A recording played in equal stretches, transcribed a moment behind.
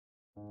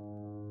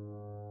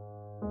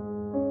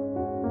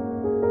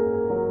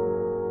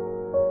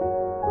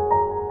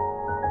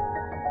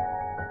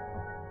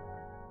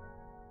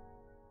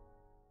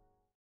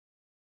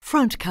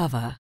Front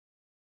cover.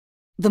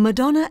 The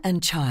Madonna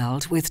and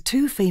Child with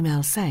two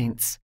female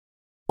saints.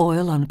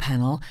 Oil on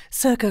panel,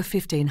 circa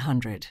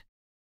 1500.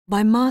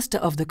 By Master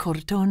of the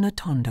Cortona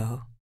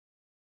Tondo.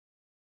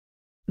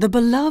 The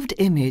beloved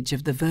image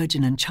of the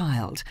Virgin and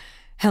Child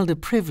held a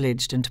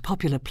privileged and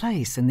popular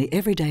place in the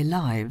everyday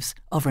lives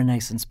of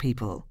Renaissance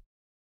people.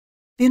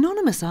 The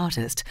anonymous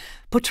artist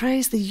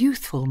portrays the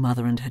youthful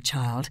mother and her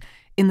child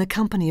in the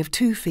company of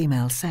two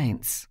female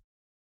saints.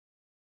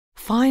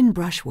 Fine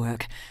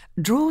brushwork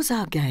draws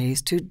our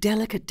gaze to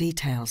delicate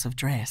details of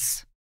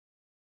dress.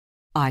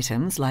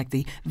 Items like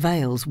the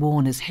veils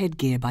worn as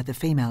headgear by the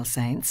female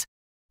saints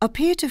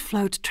appear to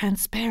float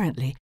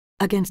transparently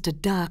against a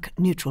dark,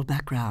 neutral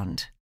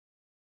background.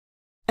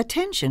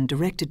 Attention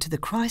directed to the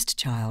Christ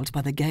child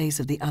by the gaze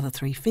of the other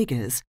three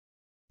figures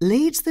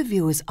leads the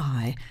viewer's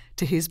eye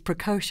to his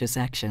precocious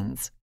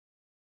actions.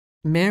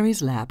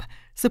 Mary's lap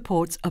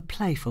supports a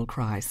playful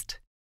Christ,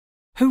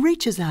 who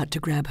reaches out to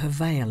grab her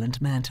veil and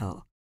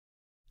mantle.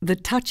 The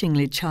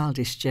touchingly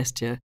childish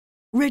gesture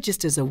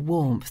registers a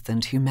warmth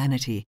and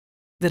humanity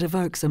that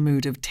evokes a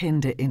mood of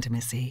tender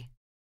intimacy.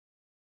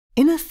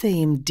 In a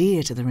theme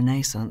dear to the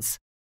Renaissance,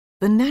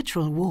 the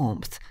natural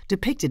warmth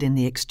depicted in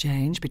the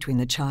exchange between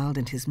the child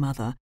and his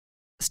mother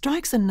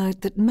strikes a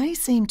note that may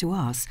seem to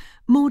us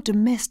more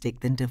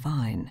domestic than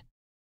divine.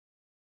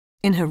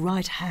 In her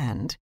right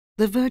hand,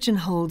 the Virgin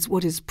holds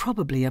what is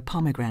probably a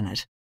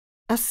pomegranate,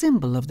 a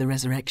symbol of the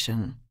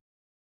resurrection.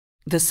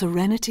 The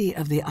serenity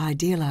of the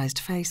idealized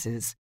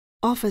faces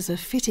offers a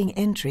fitting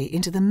entry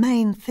into the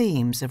main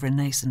themes of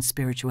Renaissance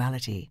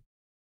spirituality: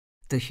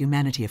 the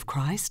humanity of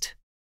Christ,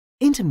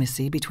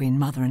 intimacy between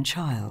mother and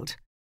child,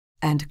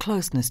 and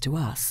closeness to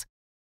us,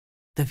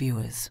 the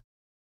viewers.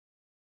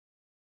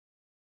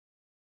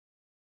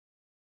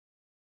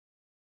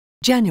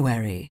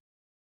 January.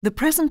 The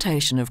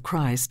Presentation of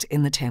Christ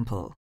in the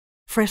Temple.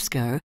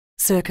 Fresco,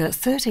 circa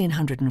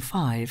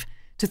 1305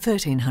 to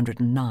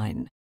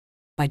 1309,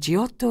 by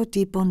Giotto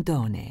di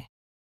Bondone.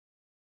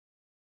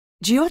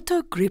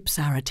 Giotto grips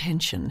our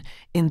attention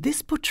in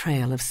this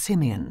portrayal of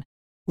Simeon,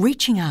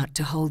 reaching out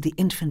to hold the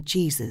infant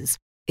Jesus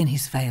in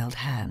his veiled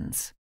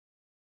hands.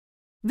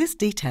 This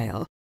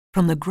detail,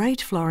 from the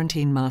great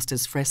Florentine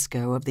master's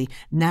fresco of the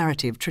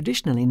narrative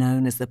traditionally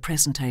known as the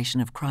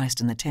Presentation of Christ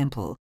in the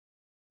Temple,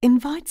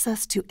 invites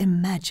us to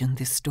imagine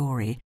this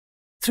story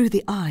through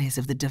the eyes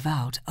of the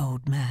devout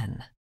old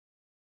man.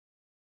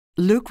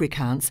 Luke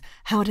recounts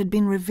how it had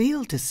been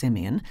revealed to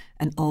Simeon,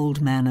 an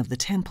old man of the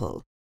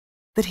temple,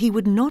 that he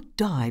would not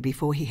die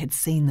before he had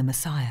seen the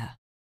Messiah.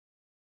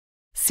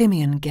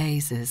 Simeon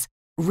gazes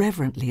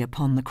reverently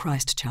upon the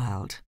Christ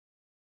child.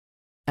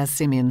 As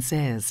Simeon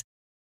says,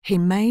 he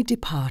may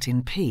depart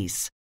in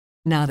peace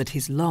now that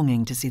his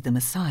longing to see the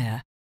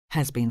Messiah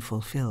has been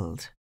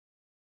fulfilled.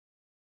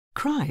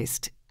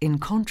 Christ, in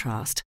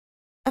contrast,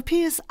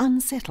 appears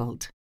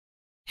unsettled,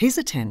 his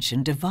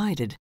attention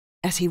divided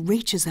as he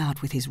reaches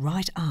out with his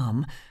right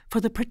arm for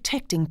the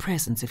protecting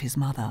presence of his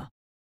mother.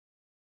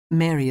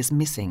 Mary is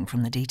missing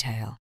from the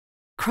detail.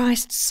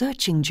 Christ's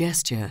searching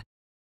gesture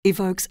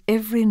evokes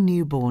every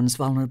newborn's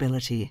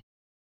vulnerability.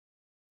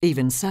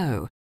 Even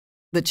so,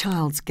 the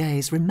child's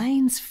gaze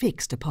remains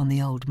fixed upon the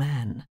old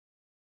man.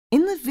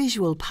 In the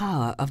visual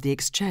power of the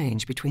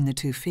exchange between the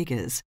two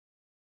figures,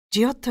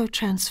 Giotto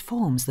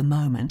transforms the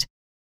moment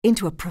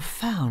into a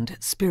profound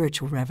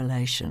spiritual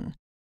revelation,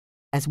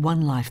 as one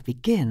life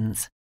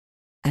begins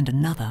and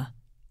another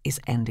is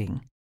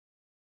ending.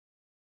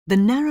 The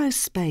narrow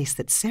space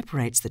that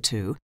separates the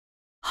two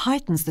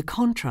heightens the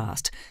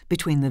contrast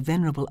between the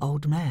venerable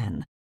old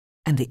man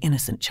and the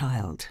innocent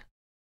child.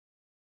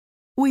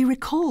 We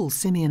recall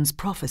Simeon's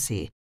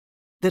prophecy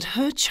that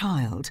her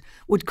child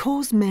would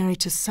cause Mary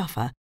to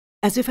suffer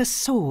as if a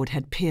sword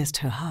had pierced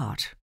her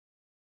heart.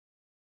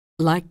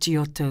 Like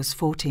Giotto's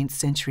 14th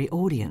century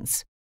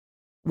audience,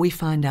 we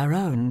find our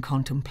own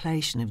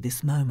contemplation of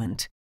this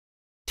moment,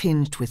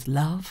 tinged with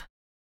love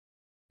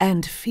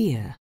and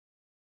fear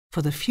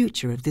for the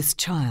future of this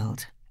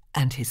child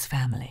and his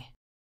family.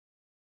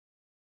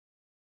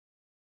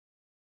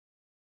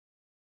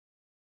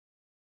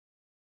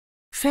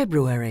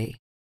 February.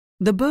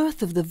 The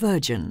Birth of the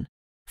Virgin,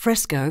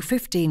 fresco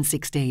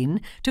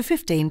 1516 to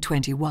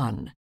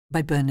 1521,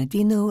 by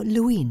Bernardino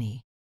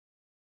Luini.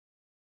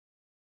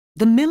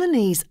 The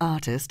Milanese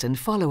artist and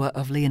follower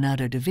of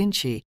Leonardo da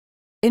Vinci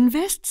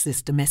invests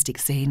this domestic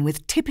scene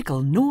with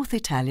typical North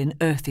Italian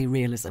earthy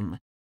realism.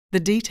 The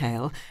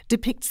detail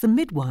depicts the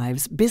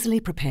midwives busily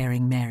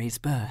preparing Mary's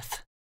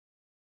birth.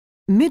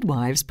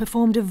 Midwives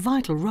performed a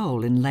vital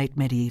role in late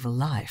medieval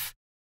life.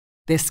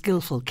 Their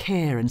skillful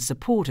care and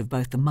support of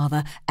both the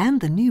mother and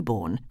the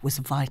newborn was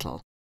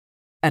vital,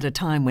 at a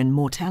time when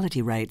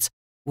mortality rates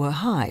were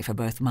high for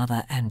both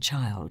mother and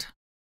child.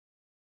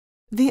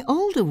 The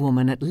older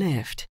woman at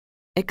left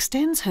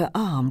extends her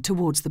arm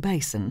towards the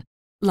basin,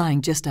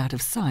 lying just out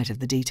of sight of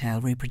the detail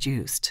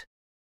reproduced.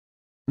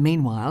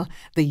 Meanwhile,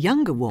 the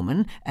younger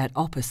woman at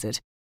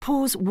opposite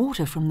pours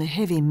water from the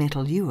heavy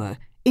metal ewer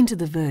into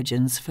the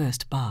Virgin's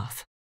first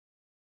bath.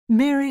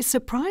 Mary,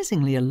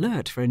 surprisingly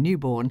alert for a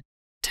newborn,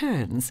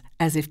 turns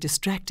as if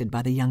distracted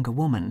by the younger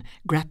woman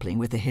grappling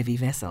with a heavy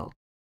vessel.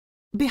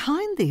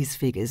 Behind these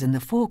figures in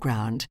the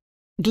foreground,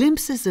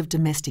 glimpses of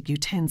domestic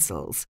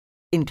utensils,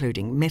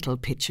 including metal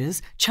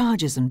pitchers,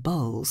 chargers and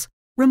bowls,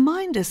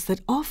 remind us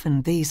that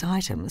often these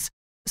items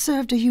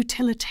served a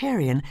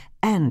utilitarian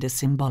and a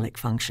symbolic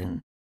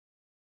function.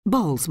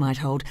 Bowls might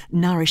hold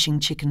nourishing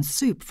chicken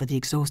soup for the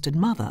exhausted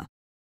mother.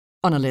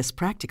 On a less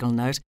practical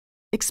note,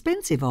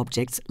 expensive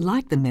objects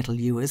like the metal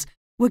ewers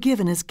were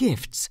given as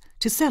gifts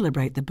to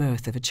celebrate the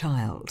birth of a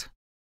child.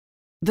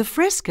 The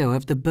fresco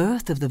of the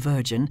birth of the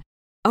Virgin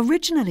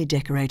originally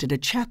decorated a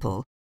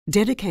chapel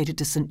dedicated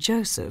to St.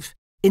 Joseph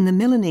in the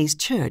Milanese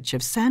church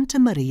of Santa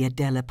Maria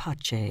della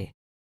Pace.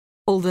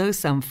 Although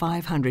some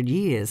 500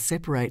 years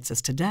separates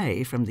us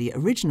today from the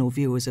original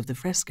viewers of the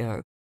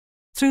fresco,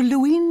 through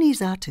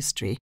Luini's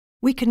artistry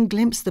we can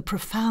glimpse the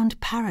profound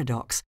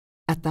paradox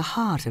at the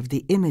heart of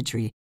the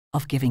imagery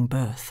of giving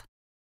birth.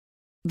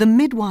 The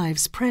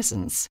midwife's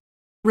presence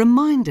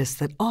reminds us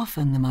that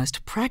often the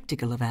most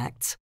practical of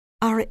acts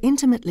are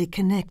intimately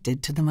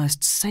connected to the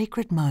most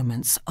sacred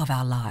moments of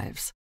our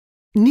lives.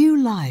 New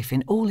life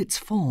in all its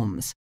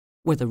forms,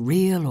 whether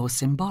real or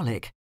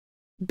symbolic,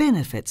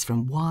 benefits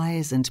from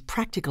wise and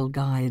practical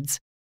guides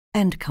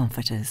and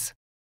comforters.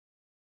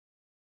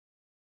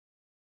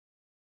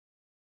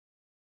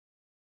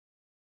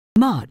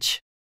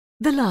 March,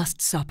 The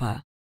Last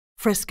Supper,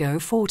 fresco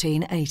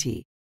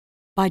 1480,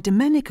 by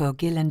Domenico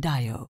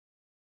Ghirlandaio.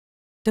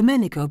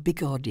 Domenico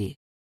Bigordi.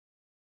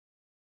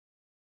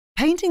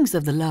 Paintings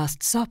of the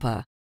Last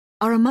Supper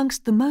are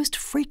amongst the most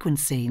frequent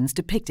scenes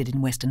depicted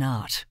in Western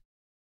art.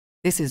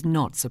 This is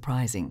not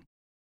surprising.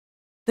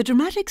 The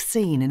dramatic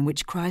scene in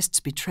which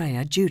Christ's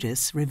betrayer,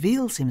 Judas,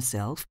 reveals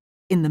himself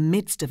in the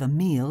midst of a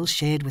meal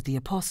shared with the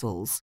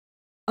apostles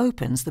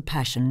opens the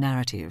Passion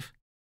narrative.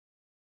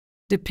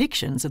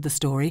 Depictions of the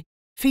story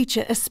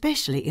feature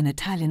especially in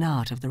Italian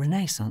art of the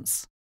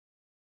Renaissance.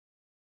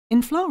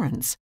 In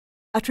Florence,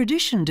 a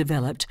tradition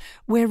developed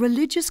where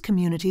religious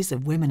communities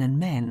of women and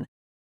men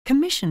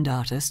commissioned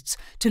artists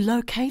to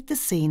locate the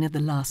scene of the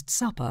Last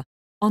Supper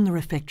on the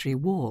refectory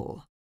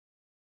wall.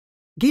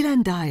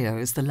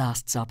 Ghirlandaio's The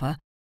Last Supper,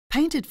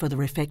 painted for the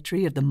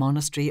refectory of the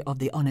monastery of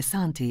the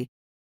Ognissanti,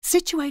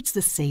 situates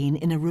the scene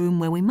in a room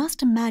where we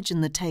must imagine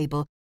the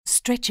table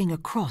stretching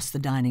across the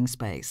dining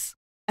space.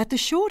 At the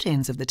short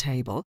ends of the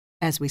table,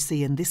 as we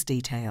see in this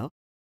detail,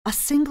 a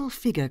single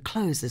figure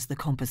closes the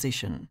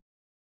composition.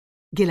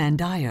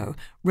 Ghirlandaio,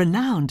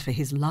 renowned for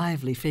his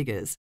lively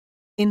figures,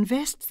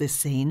 invests this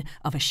scene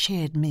of a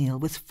shared meal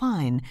with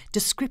fine,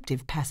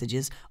 descriptive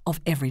passages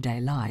of everyday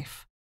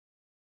life.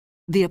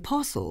 The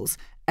apostles,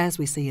 as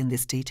we see in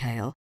this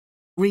detail,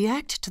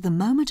 react to the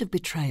moment of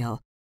betrayal,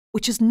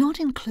 which is not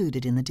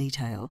included in the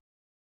detail,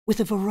 with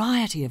a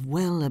variety of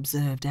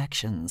well-observed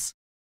actions.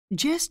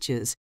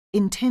 Gestures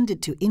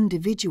intended to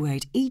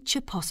individuate each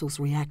apostle's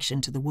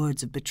reaction to the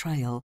words of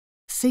betrayal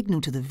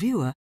signal to the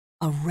viewer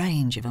a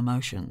range of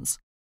emotions.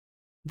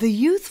 The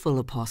youthful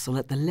apostle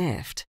at the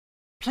left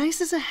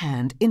places a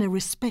hand in a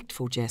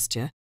respectful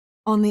gesture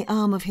on the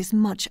arm of his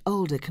much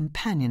older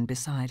companion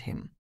beside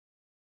him.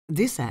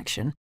 This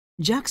action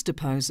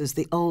juxtaposes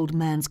the old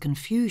man's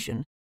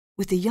confusion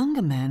with the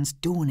younger man's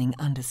dawning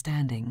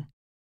understanding.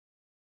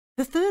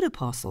 The third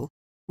apostle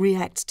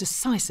reacts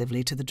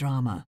decisively to the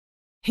drama.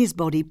 His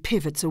body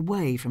pivots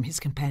away from his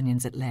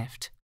companions at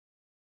left.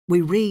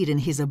 We read in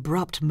his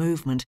abrupt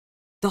movement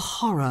the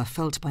horror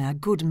felt by a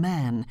good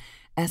man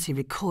as he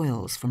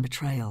recoils from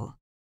betrayal.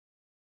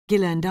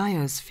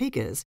 Ghirlandaio's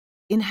figures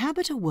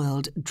inhabit a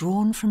world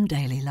drawn from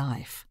daily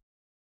life.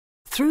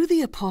 Through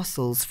the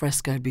apostles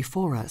frescoed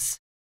before us,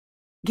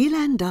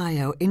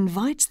 Ghirlandaio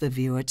invites the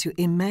viewer to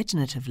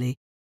imaginatively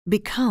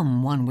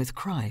become one with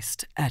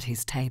Christ at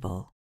his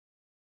table.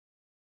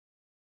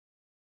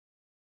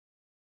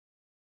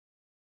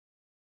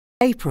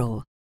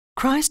 April,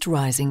 Christ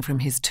Rising from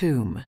His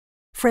Tomb,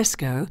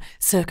 fresco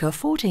circa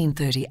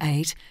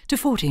 1438 to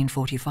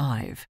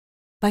 1445,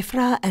 by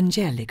Fra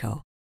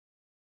Angelico.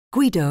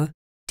 Guido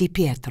di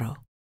Pietro.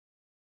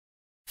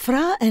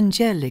 Fra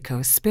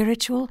Angelico's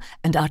spiritual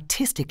and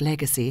artistic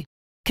legacy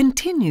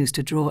continues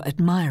to draw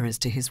admirers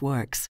to his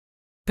works,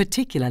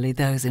 particularly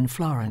those in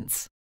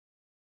Florence.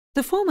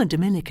 The former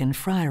Dominican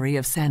friary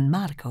of San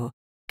Marco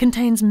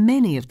contains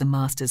many of the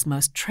master's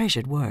most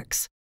treasured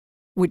works,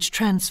 which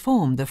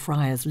transformed the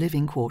friar's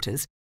living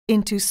quarters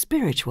into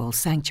spiritual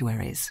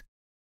sanctuaries.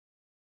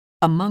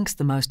 Amongst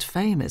the most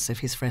famous of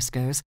his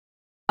frescoes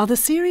are the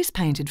series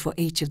painted for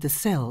each of the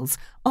cells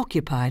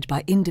occupied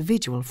by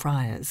individual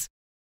friars.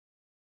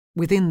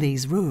 Within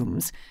these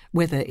rooms,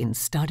 whether in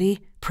study,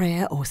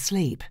 prayer or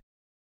sleep,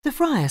 the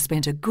friar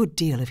spent a good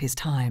deal of his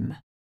time.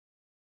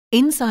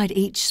 Inside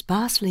each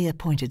sparsely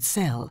appointed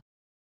cell,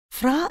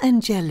 Fra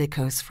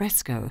Angelico's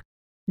fresco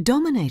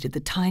dominated the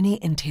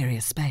tiny interior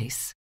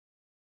space.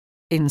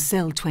 In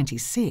cell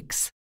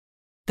 26,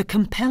 the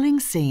compelling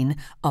scene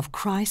of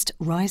Christ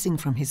rising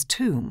from his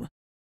tomb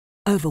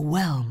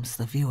overwhelms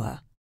the viewer.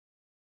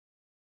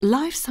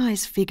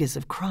 Life-size figures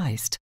of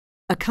Christ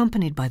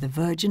accompanied by the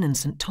Virgin and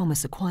St.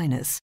 Thomas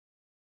Aquinas,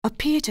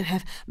 appear to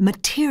have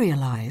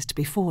materialized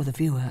before the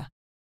viewer.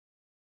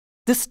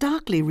 The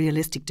starkly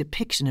realistic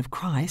depiction of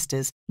Christ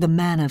as the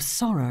man of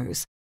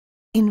sorrows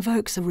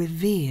invokes a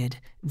revered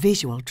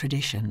visual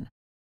tradition.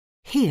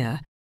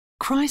 Here,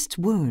 Christ's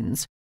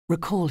wounds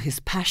recall his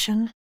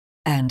passion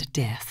and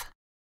death.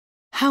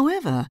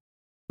 However,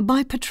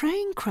 by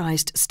portraying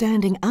Christ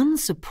standing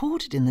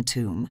unsupported in the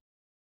tomb,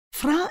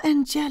 Fra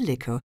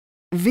Angelico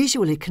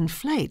visually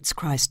conflates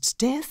Christ's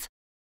death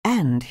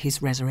and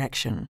his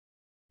resurrection.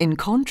 In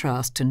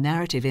contrast to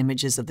narrative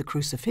images of the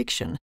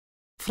crucifixion,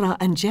 Fra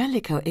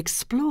Angelico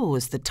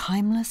explores the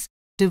timeless,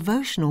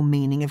 devotional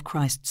meaning of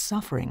Christ's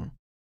suffering.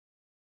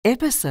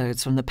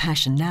 Episodes from the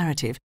Passion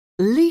narrative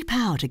leap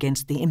out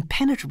against the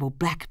impenetrable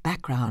black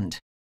background.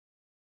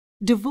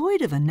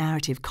 Devoid of a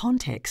narrative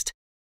context,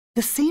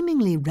 the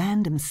seemingly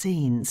random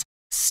scenes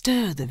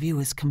stir the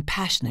viewer's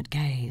compassionate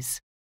gaze.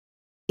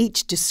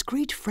 Each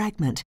discrete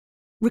fragment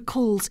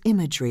recalls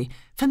imagery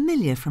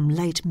familiar from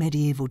late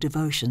medieval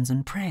devotions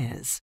and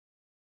prayers.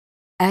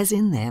 As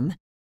in them,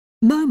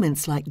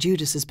 moments like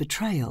Judas's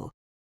betrayal,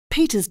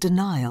 Peter's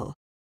denial,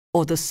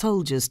 or the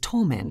soldier's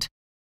torment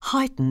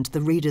heightened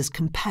the reader's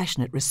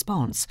compassionate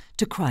response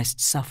to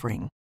Christ's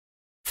suffering.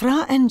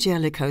 Fra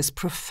Angelico's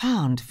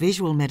profound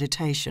visual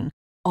meditation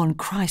on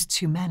Christ's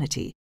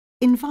humanity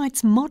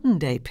invites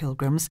modern-day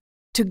pilgrims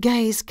to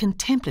gaze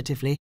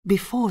contemplatively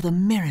before the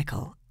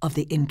miracle of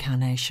the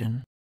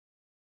Incarnation.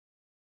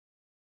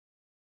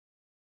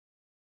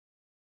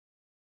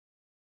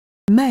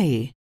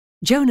 May,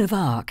 Joan of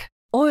Arc,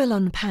 oil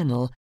on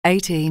panel,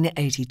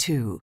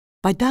 1882,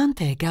 by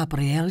Dante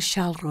Gabriel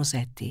Charles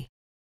Rossetti.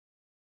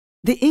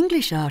 The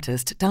English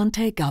artist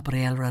Dante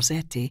Gabriel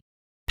Rossetti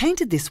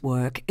painted this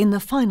work in the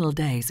final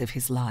days of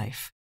his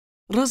life.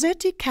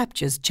 Rossetti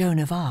captures Joan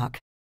of Arc,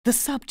 the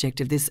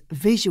subject of this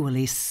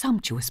visually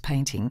sumptuous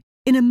painting,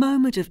 in a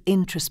moment of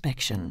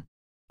introspection.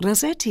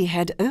 Rossetti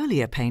had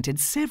earlier painted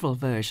several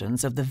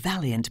versions of the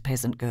valiant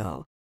peasant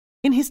girl.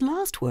 In his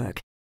last work,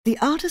 the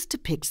artist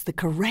depicts the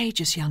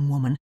courageous young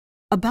woman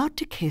about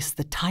to kiss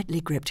the tightly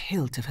gripped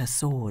hilt of her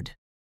sword.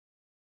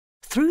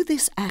 Through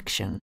this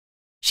action,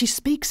 she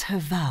speaks her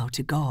vow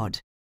to God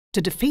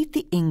to defeat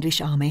the English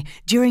army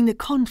during the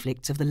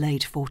conflicts of the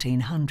late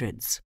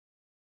 1400s.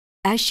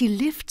 As she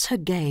lifts her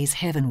gaze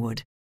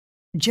heavenward,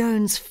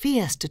 Joan's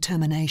fierce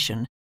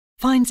determination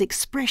finds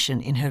expression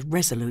in her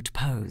resolute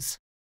pose.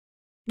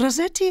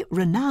 Rossetti,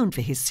 renowned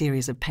for his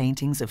series of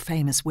paintings of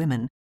famous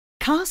women,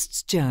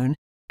 casts Joan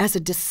as a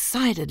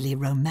decidedly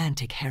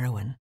romantic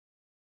heroine.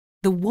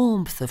 The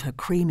warmth of her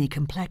creamy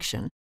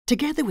complexion,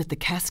 together with the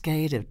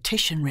cascade of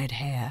Titian red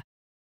hair,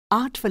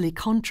 artfully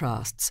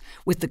contrasts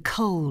with the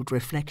cold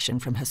reflection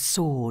from her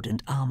sword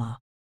and armour.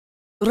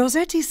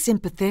 Rossetti's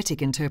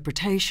sympathetic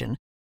interpretation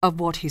of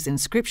what his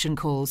inscription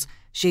calls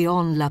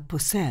Jeanne la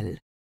Pucelle,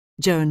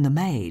 Joan the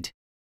Maid,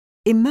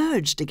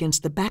 emerged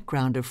against the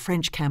background of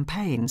French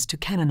campaigns to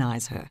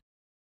canonize her.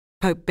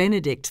 Pope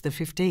Benedict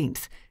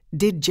XV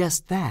did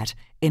just that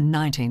in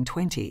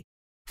 1920,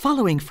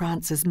 following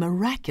France's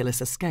miraculous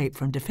escape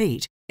from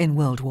defeat in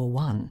World War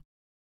I.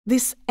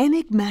 This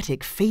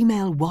enigmatic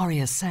female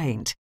warrior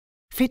saint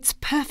fits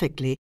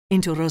perfectly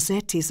into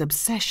Rossetti's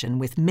obsession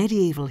with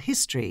medieval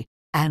history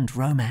and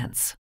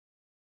romance.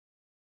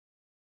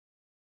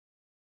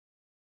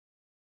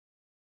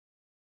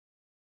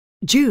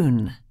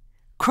 June.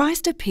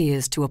 Christ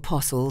appears to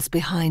apostles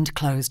behind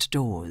closed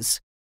doors,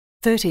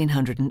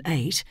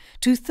 1308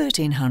 to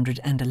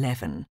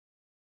 1311,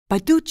 by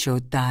Duccio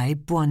dai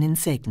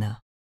Buoninsegna.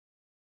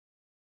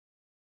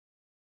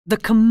 The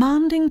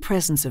commanding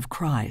presence of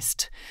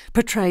Christ,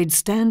 portrayed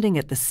standing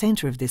at the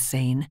centre of this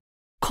scene,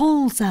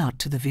 calls out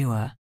to the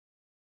viewer.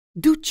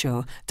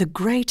 Duccio, the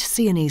great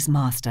Sienese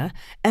master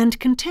and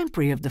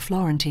contemporary of the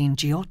Florentine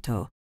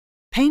Giotto,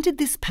 painted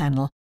this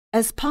panel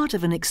as part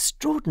of an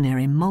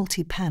extraordinary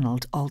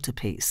multi-panelled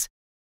altarpiece,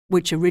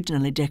 which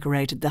originally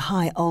decorated the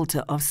high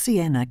altar of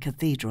Siena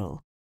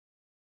Cathedral.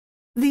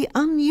 The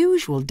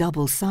unusual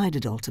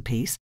double-sided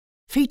altarpiece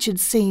featured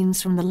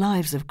scenes from the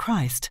lives of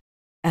Christ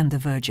and the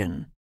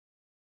Virgin.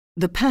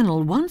 The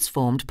panel once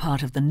formed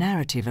part of the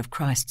narrative of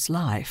Christ's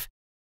life,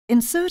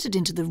 inserted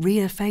into the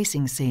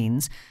rear-facing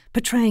scenes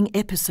portraying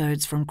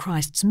episodes from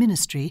Christ's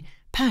ministry,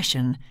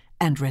 passion,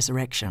 and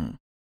resurrection.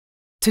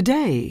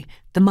 Today,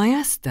 the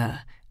Maesta,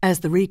 as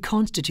the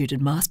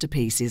reconstituted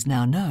masterpiece is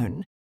now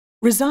known,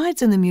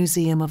 resides in the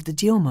Museum of the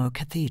Duomo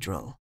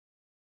Cathedral.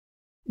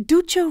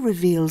 Duccio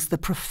reveals the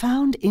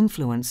profound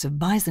influence of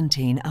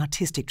Byzantine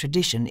artistic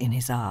tradition in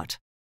his art.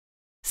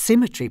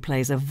 Symmetry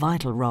plays a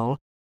vital role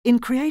in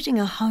creating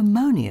a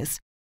harmonious,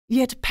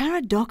 yet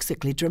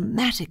paradoxically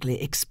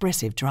dramatically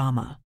expressive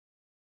drama.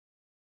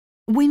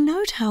 We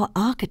note how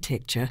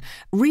architecture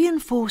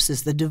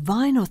reinforces the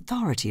divine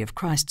authority of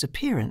Christ's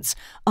appearance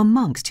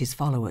amongst his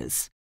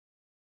followers.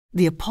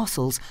 The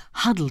apostles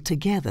huddled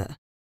together.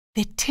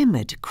 Their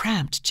timid,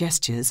 cramped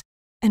gestures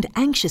and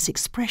anxious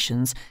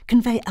expressions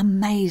convey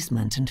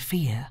amazement and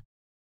fear.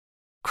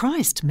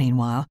 Christ,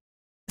 meanwhile,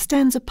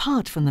 stands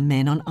apart from the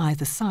men on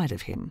either side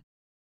of him.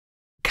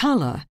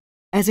 Colour,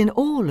 as in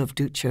all of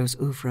Duccio's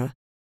oeuvre,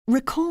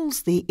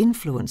 recalls the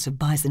influence of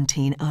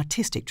Byzantine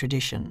artistic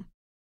tradition.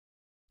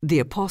 The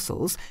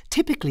apostles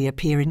typically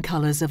appear in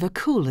colours of a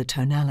cooler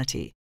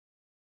tonality.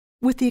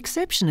 With the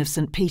exception of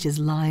St. Peter's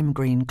lime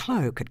green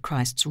cloak at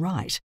Christ's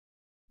right,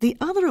 the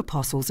other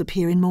apostles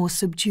appear in more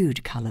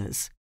subdued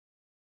colours.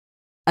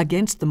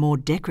 Against the more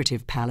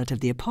decorative palette of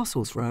the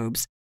apostles'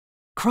 robes,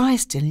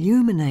 Christ's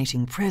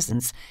illuminating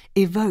presence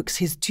evokes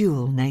his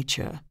dual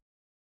nature.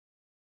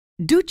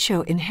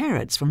 Duccio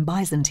inherits from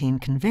Byzantine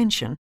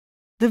convention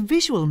the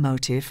visual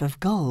motif of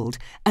gold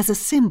as a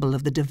symbol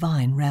of the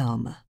divine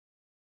realm.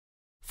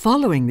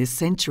 Following this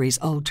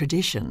centuries-old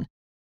tradition,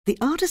 the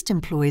artist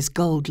employs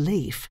gold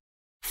leaf,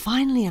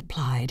 finely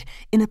applied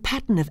in a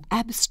pattern of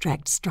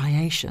abstract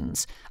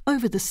striations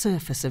over the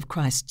surface of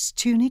Christ's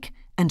tunic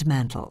and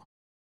mantle.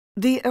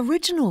 The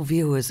original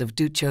viewers of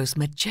Duccio's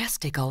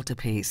majestic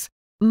altarpiece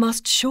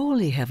must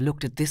surely have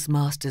looked at this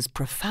master's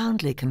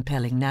profoundly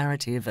compelling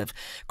narrative of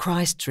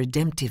Christ's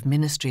redemptive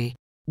ministry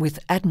with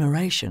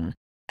admiration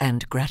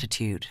and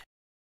gratitude.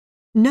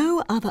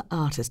 No other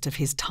artist of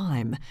his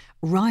time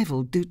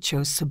rivaled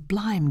Duccio's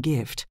sublime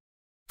gift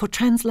for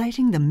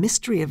translating the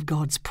mystery of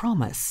God's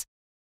promise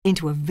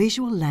into a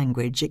visual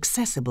language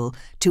accessible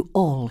to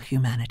all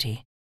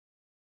humanity.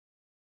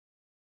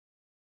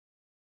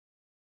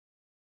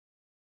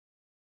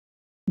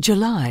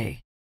 July,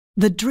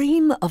 The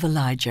Dream of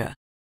Elijah,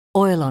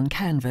 oil on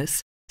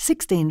canvas,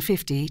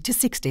 1650 to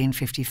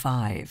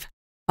 1655,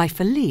 by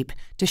Philippe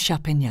de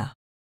Champaignat.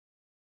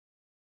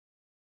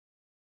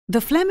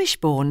 The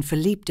Flemish-born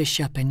Philippe de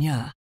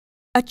Champaignat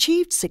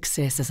achieved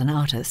success as an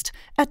artist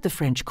at the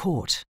French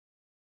court.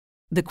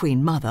 The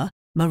Queen Mother,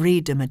 Marie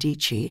de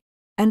Medici,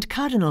 and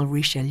Cardinal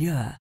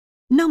Richelieu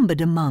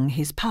numbered among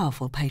his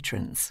powerful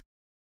patrons.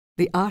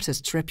 The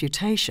artist's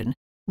reputation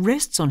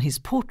rests on his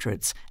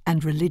portraits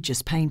and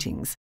religious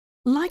paintings,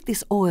 like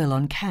this oil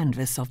on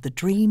canvas of the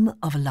Dream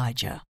of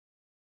Elijah.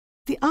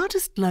 The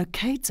artist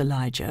locates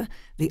Elijah,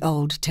 the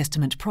Old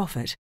Testament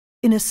prophet,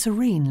 in a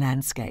serene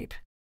landscape.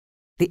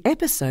 The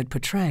episode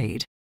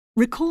portrayed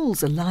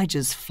recalls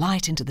Elijah's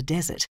flight into the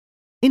desert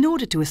in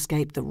order to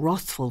escape the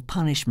wrathful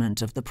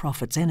punishment of the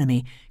prophet's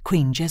enemy,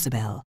 Queen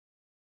Jezebel.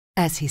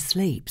 As he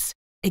sleeps,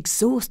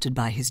 exhausted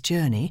by his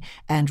journey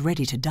and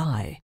ready to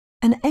die,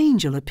 an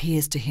angel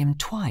appears to him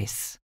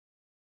twice.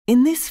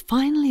 In this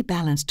finely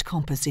balanced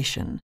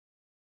composition,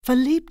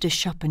 Philippe de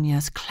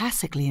Champaignat's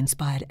classically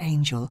inspired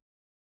angel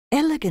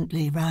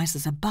elegantly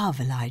rises above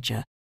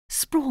Elijah,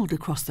 sprawled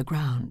across the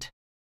ground.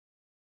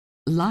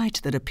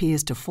 Light that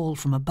appears to fall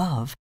from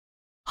above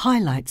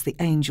highlights the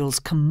angel's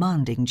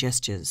commanding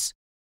gestures.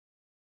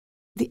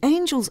 The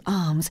angel's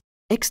arms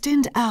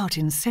extend out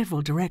in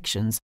several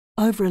directions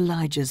over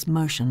Elijah's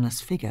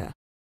motionless figure.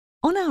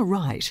 On our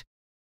right,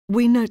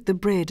 we note the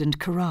bread and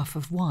carafe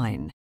of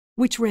wine,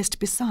 which rest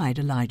beside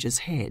Elijah's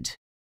head.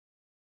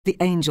 The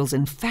angel's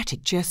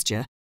emphatic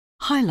gesture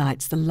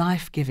highlights the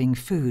life-giving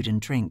food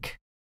and drink.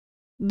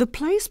 The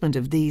placement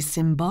of these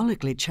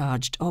symbolically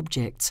charged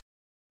objects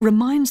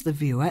reminds the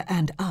viewer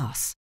and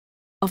us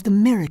of the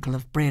miracle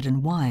of bread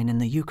and wine in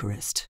the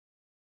Eucharist.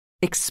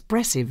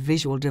 Expressive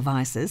visual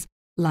devices,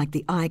 like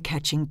the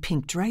eye-catching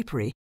pink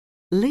drapery,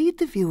 lead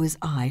the viewer's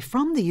eye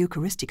from the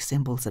Eucharistic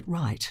symbols at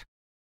right.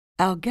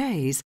 Our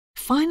gaze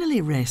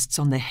finally rests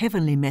on the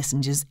heavenly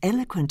messenger's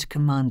eloquent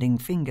commanding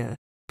finger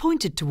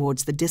pointed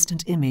towards the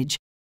distant image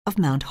of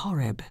Mount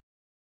Horeb.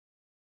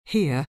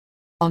 Here,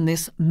 on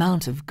this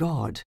Mount of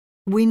God,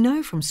 we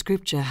know from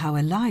Scripture how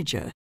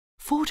Elijah,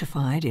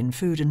 fortified in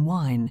food and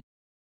wine,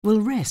 will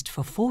rest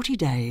for 40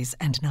 days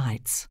and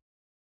nights.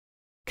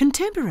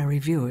 Contemporary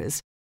viewers,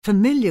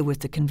 familiar with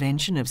the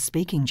convention of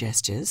speaking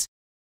gestures,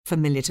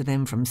 familiar to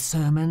them from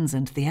sermons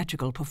and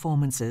theatrical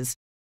performances,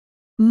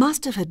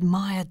 must have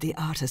admired the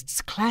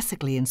artist's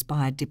classically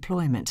inspired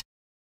deployment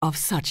of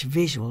such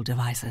visual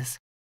devices.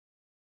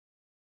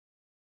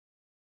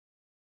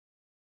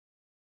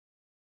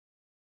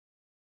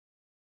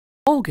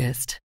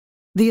 August,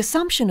 The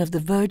Assumption of the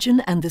Virgin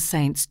and the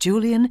Saints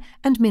Julian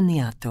and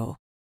Miniato,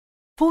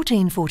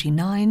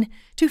 1449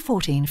 to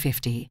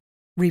 1450.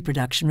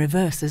 Reproduction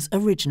reverses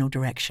original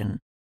direction,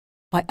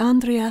 by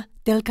Andrea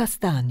del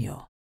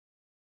Castagno.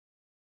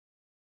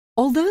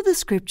 Although the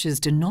scriptures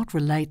do not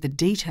relate the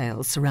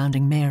details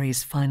surrounding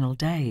Mary's final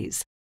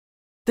days,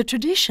 the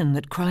tradition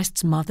that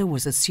Christ's mother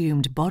was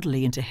assumed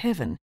bodily into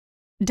heaven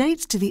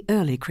dates to the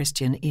early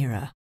Christian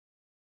era.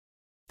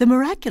 The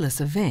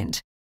miraculous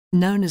event,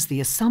 known as the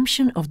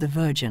Assumption of the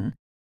Virgin,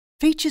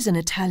 features in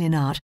Italian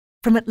art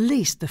from at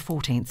least the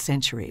 14th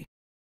century.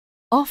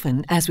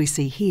 Often, as we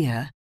see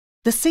here,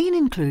 the scene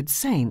includes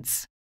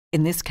saints,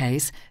 in this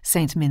case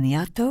Saint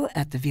Miniato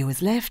at the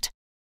viewer's left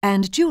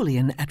and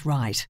Julian at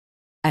right,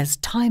 as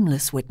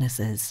timeless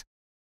witnesses.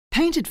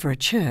 Painted for a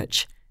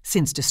church,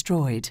 since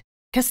destroyed,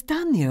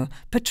 Castagno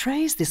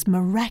portrays this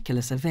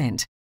miraculous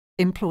event,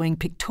 employing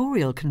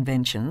pictorial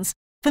conventions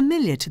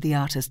familiar to the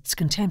artist's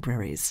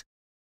contemporaries.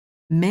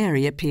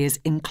 Mary appears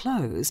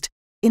enclosed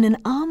in an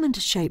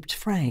almond-shaped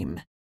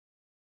frame.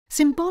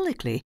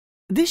 Symbolically,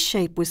 this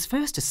shape was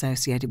first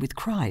associated with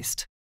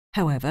Christ.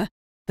 However,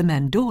 the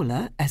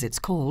mandola, as it's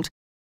called,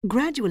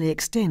 gradually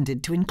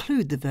extended to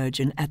include the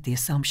Virgin at the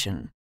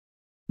Assumption.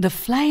 The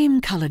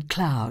flame-coloured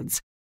clouds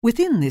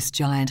within this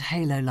giant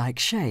halo-like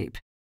shape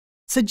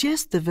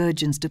suggest the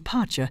Virgin's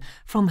departure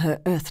from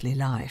her earthly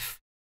life.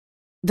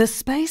 The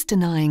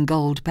space-denying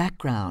gold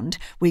background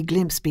we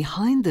glimpse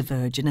behind the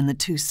Virgin and the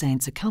two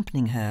saints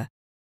accompanying her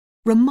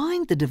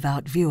remind the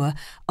devout viewer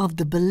of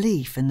the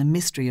belief in the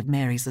mystery of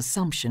Mary's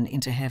Assumption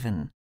into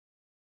heaven.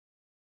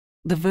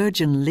 The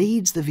Virgin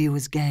leads the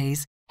viewer's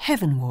gaze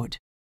heavenward,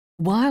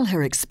 while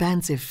her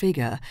expansive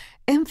figure,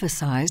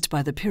 emphasized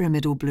by the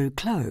pyramidal blue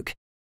cloak,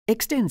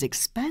 extends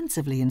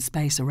expansively in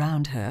space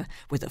around her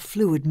with a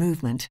fluid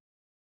movement.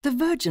 The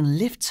Virgin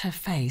lifts her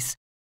face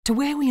to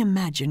where we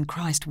imagine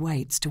Christ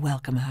waits to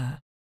welcome her.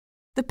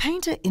 The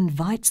painter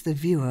invites the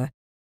viewer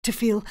to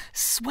feel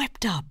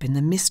swept up in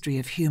the mystery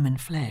of human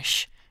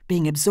flesh,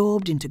 being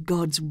absorbed into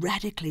God's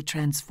radically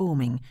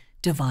transforming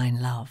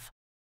divine love.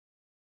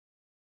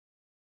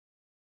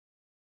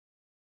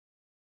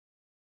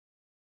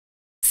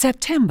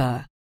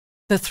 September,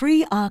 The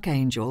Three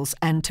Archangels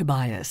and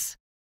Tobias,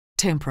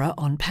 tempera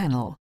on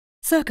panel,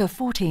 circa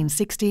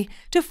 1460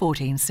 to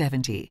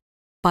 1470,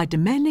 by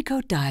Domenico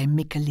di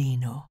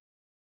Michelino.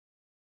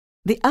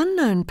 The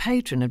unknown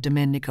patron of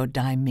Domenico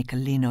di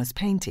Michelino's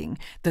painting,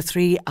 The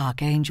Three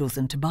Archangels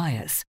and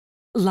Tobias,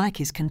 like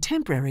his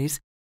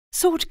contemporaries,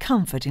 sought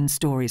comfort in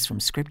stories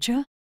from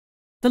Scripture,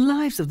 the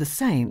lives of the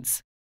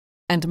saints,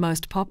 and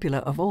most popular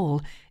of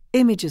all,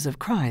 images of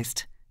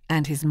Christ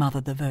and his mother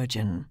the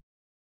Virgin.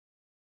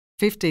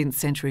 15th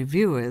century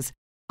viewers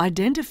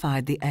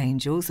identified the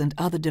angels and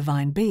other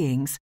divine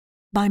beings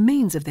by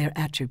means of their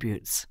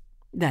attributes,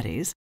 that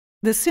is,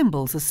 the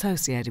symbols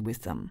associated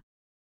with them.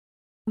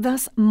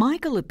 Thus,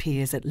 Michael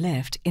appears at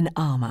left in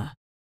armour.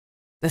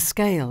 The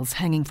scales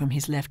hanging from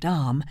his left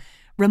arm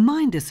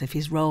remind us of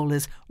his role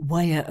as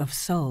weigher of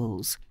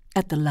souls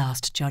at the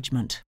Last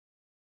Judgment.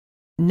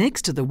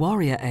 Next to the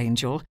warrior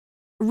angel,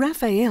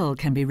 Raphael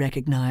can be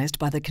recognised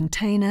by the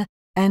container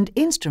and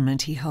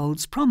instrument he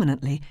holds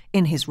prominently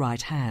in his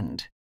right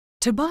hand.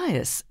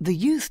 Tobias, the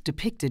youth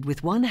depicted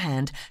with one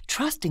hand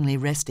trustingly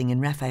resting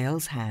in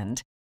Raphael's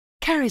hand,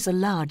 carries a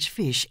large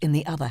fish in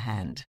the other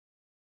hand.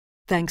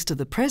 Thanks to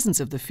the presence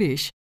of the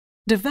fish,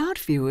 devout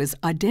viewers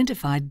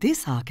identified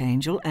this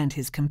archangel and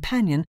his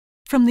companion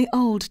from the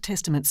Old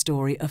Testament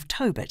story of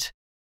Tobit.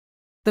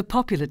 The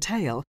popular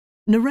tale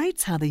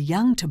narrates how the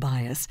young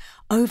Tobias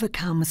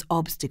overcomes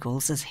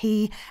obstacles as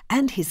he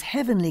and his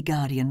heavenly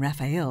guardian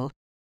Raphael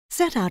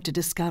set out to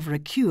discover a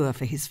cure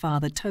for his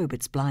father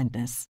Tobit's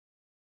blindness.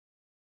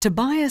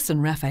 Tobias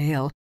and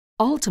Raphael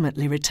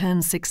ultimately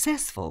return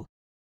successful,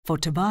 for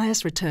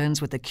Tobias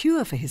returns with a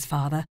cure for his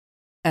father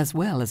as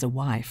well as a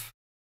wife.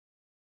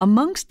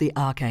 Amongst the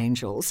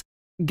archangels,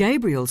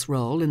 Gabriel's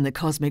role in the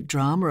cosmic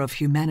drama of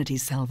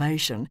humanity's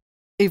salvation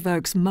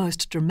evokes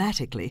most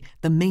dramatically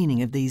the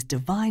meaning of these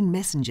divine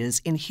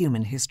messengers in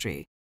human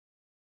history.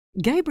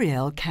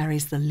 Gabriel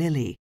carries the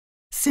lily,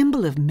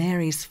 symbol of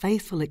Mary's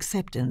faithful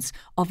acceptance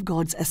of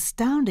God's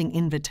astounding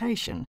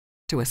invitation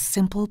to a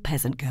simple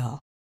peasant girl.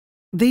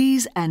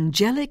 These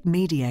angelic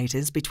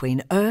mediators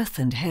between earth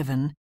and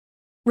heaven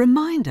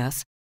remind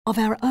us of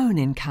our own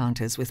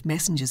encounters with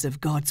messengers of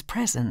God's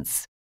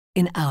presence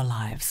in our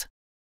lives.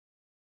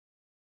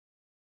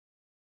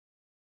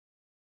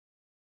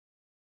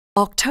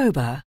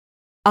 October,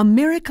 A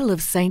Miracle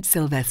of Saint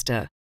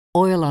Sylvester,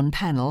 oil on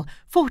panel,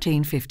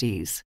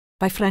 1450s,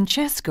 by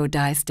Francesco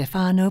di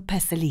Stefano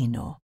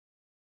Pesellino.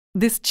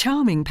 This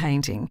charming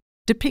painting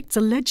depicts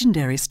a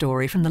legendary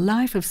story from the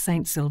life of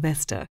Saint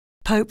Sylvester,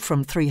 Pope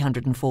from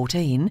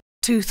 314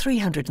 to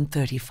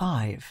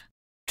 335.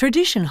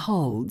 Tradition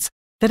holds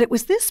that it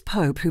was this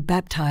pope who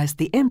baptized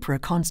the Emperor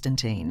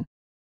Constantine.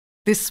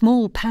 This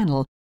small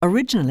panel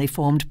originally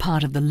formed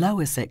part of the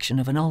lower section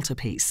of an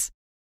altarpiece.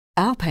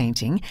 Our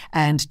painting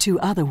and two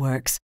other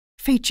works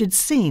featured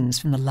scenes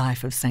from the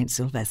life of Saint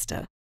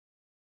Sylvester.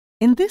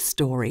 In this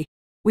story,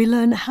 we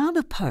learn how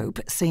the Pope,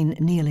 seen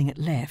kneeling at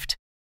left,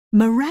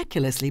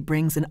 miraculously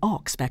brings an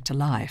ox back to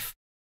life.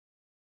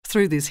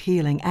 Through this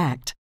healing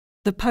act,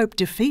 the Pope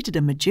defeated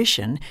a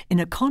magician in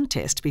a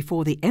contest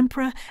before the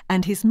Emperor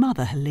and his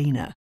mother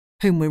Helena,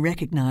 whom we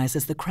recognise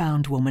as the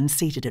crowned woman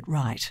seated at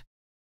right.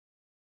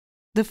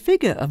 The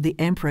figure of the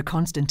Emperor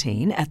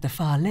Constantine at the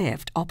far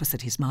left,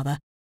 opposite his mother,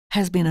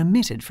 has been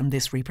omitted from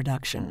this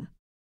reproduction.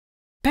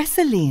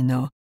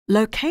 Pesellino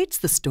locates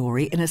the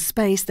story in a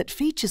space that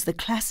features the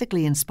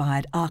classically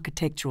inspired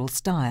architectural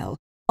style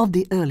of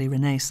the early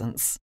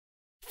Renaissance.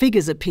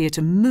 Figures appear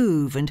to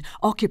move and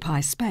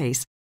occupy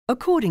space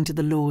according to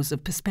the laws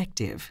of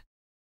perspective.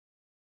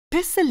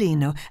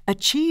 Pesellino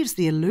achieves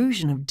the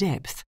illusion of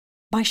depth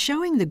by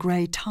showing the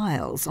grey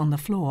tiles on the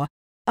floor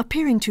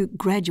appearing to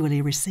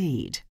gradually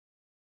recede.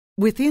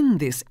 Within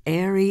this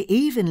airy,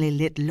 evenly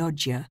lit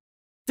loggia,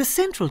 the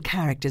central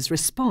characters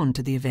respond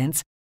to the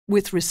events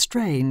with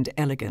restrained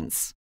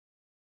elegance.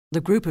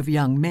 The group of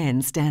young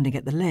men standing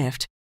at the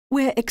left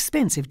wear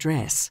expensive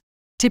dress,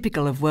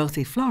 typical of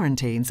wealthy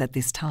Florentines at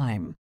this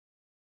time.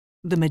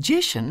 The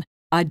magician,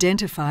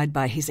 identified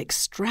by his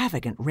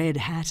extravagant red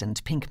hat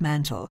and pink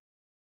mantle,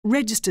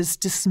 registers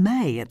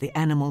dismay at the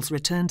animal's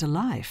return to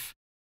life.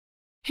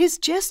 His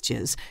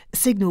gestures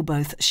signal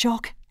both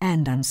shock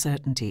and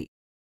uncertainty.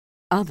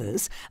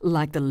 Others,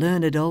 like the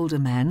learned older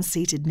man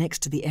seated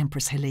next to the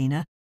Empress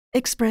Helena,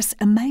 express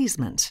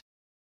amazement.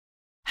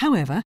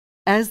 However,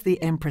 as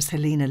the Empress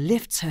Helena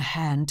lifts her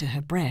hand to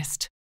her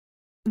breast,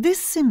 this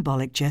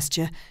symbolic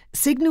gesture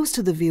signals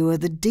to the viewer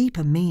the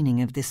deeper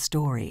meaning of this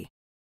story.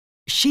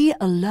 She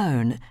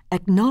alone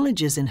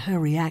acknowledges in her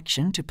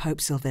reaction to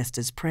Pope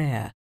Sylvester's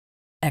prayer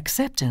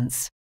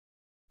acceptance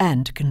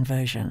and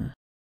conversion.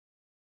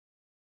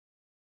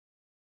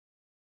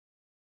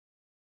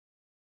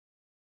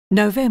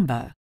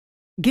 November.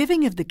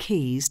 Giving of the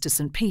Keys to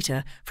St.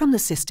 Peter from the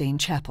Sistine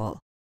Chapel,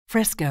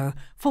 fresco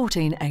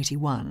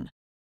 1481,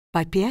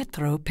 by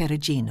Pietro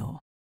Perugino.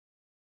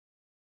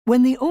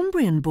 When the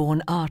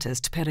Umbrian-born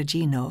artist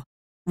Perugino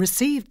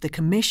received the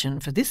commission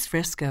for this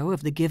fresco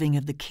of the giving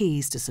of the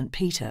keys to St.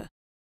 Peter,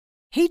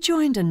 he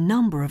joined a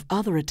number of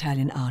other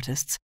Italian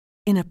artists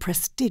in a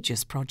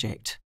prestigious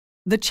project.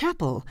 The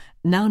chapel,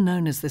 now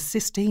known as the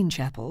Sistine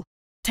Chapel,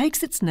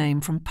 takes its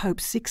name from Pope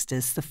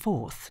Sixtus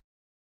IV.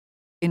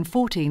 In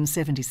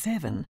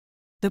 1477,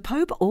 the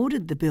Pope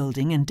ordered the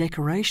building and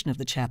decoration of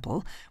the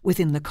chapel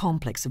within the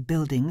complex of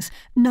buildings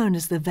known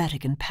as the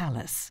Vatican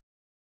Palace.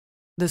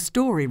 The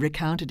story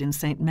recounted in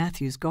St.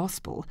 Matthew's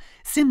Gospel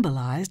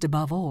symbolized,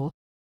 above all,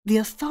 the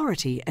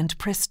authority and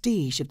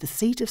prestige of the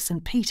seat of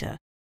St. Peter,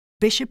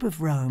 Bishop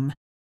of Rome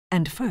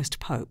and first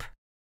Pope.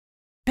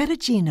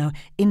 Perugino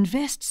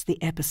invests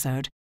the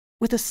episode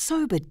with a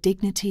sober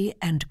dignity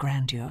and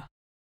grandeur.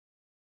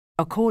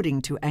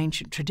 According to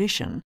ancient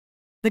tradition,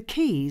 the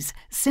keys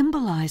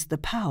symbolized the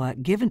power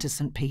given to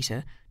St.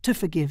 Peter to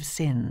forgive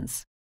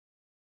sins.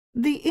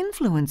 The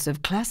influence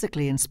of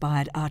classically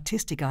inspired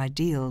artistic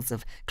ideals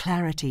of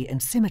clarity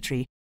and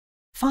symmetry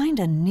find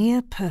a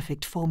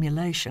near-perfect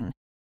formulation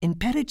in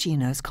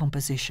Perugino's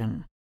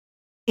composition.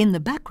 In the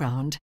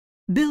background,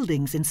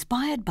 buildings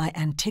inspired by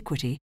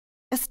antiquity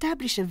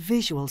establish a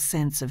visual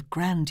sense of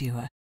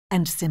grandeur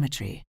and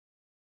symmetry.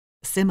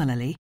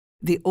 Similarly,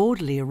 the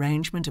orderly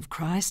arrangement of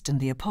Christ and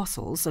the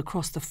Apostles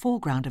across the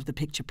foreground of the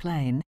picture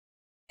plane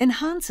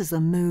enhances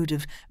a mood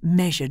of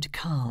measured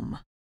calm.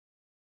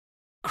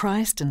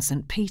 Christ and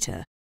St.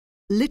 Peter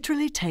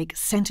literally take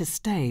centre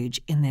stage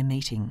in their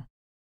meeting.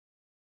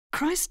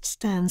 Christ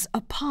stands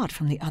apart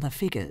from the other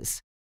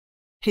figures.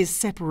 His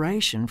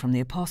separation from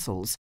the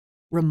Apostles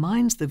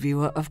reminds the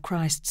viewer of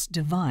Christ's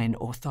divine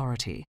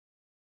authority.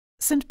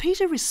 St.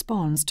 Peter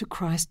responds to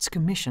Christ's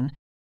commission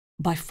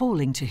by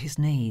falling to his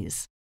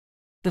knees,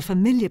 the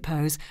familiar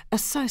pose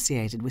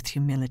associated with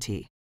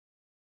humility.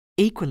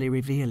 Equally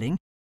revealing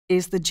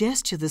is the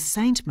gesture the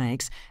saint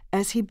makes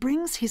as he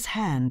brings his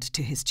hand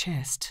to his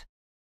chest.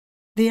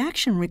 The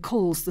action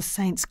recalls the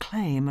saint's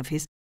claim of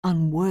his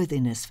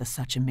unworthiness for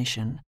such a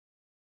mission.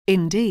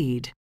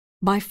 Indeed,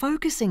 by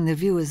focusing the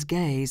viewer's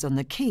gaze on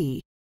the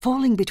key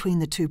falling between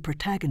the two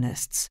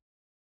protagonists,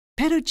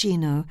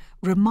 Perugino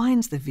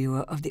reminds the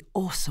viewer of the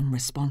awesome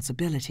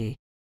responsibility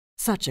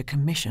such a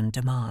commission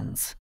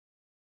demands.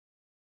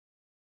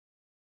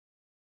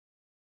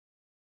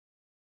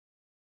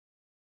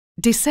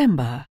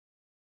 December.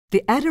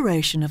 The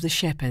Adoration of the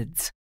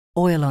Shepherds,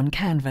 oil on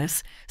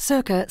canvas,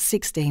 circa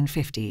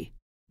 1650,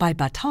 by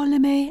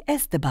Bartolomé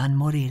Esteban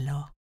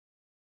Murillo.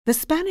 The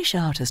Spanish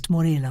artist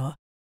Murillo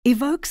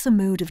evokes a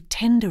mood of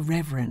tender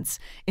reverence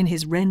in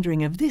his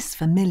rendering of this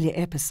familiar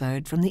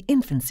episode from the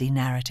infancy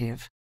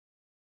narrative.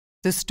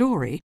 The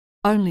story,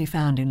 only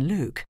found in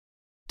Luke,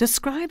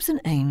 describes an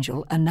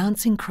angel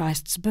announcing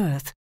Christ's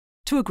birth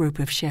to a group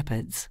of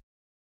shepherds.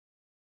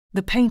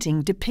 The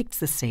painting depicts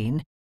the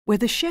scene where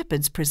the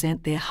shepherds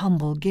present their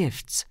humble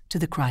gifts to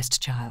the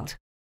Christ child.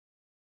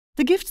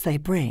 The gifts they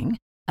bring,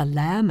 a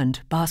lamb and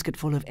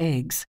basketful of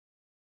eggs,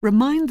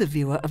 remind the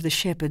viewer of the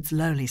shepherds'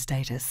 lowly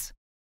status.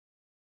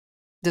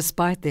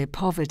 Despite their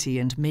poverty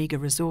and meagre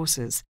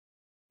resources,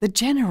 the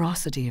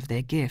generosity of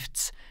their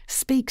gifts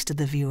speaks to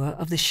the viewer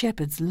of the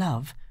shepherd's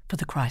love for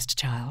the Christ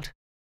child.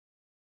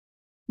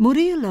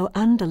 Murillo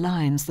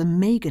underlines the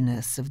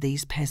meagreness of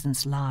these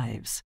peasants'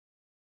 lives,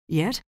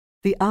 yet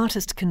the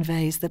artist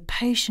conveys the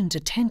patient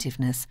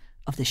attentiveness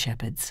of the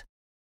shepherds.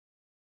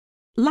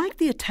 Like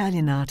the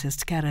Italian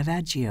artist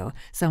Caravaggio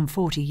some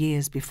 40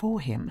 years before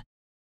him,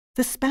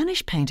 the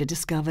Spanish painter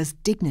discovers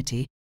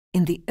dignity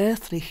in the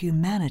earthly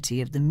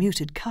humanity of the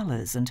muted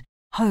colours and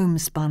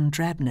homespun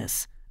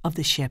drabness of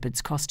the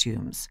shepherds'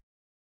 costumes.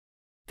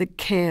 The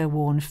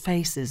careworn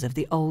faces of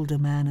the older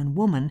man and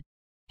woman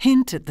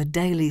hint at the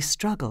daily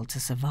struggle to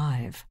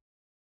survive.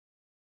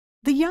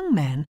 The young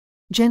man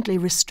gently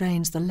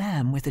restrains the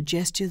lamb with a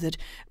gesture that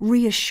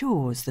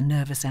reassures the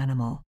nervous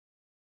animal.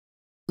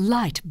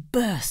 Light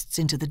bursts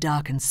into the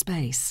darkened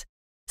space,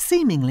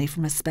 seemingly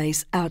from a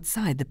space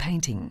outside the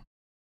painting.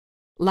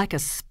 Like a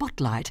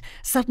spotlight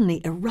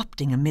suddenly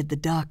erupting amid the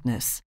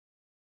darkness,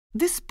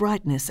 This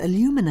brightness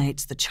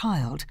illuminates the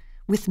child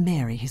with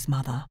Mary his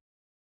mother.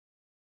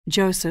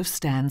 Joseph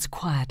stands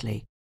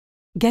quietly,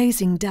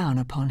 gazing down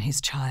upon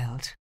his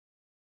child.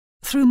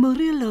 Through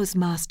Murillo's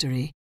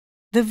mastery,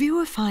 the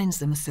viewer finds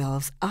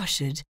themselves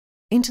ushered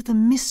into the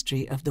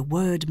mystery of the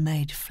Word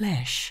made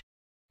flesh,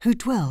 who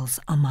dwells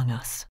among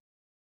us.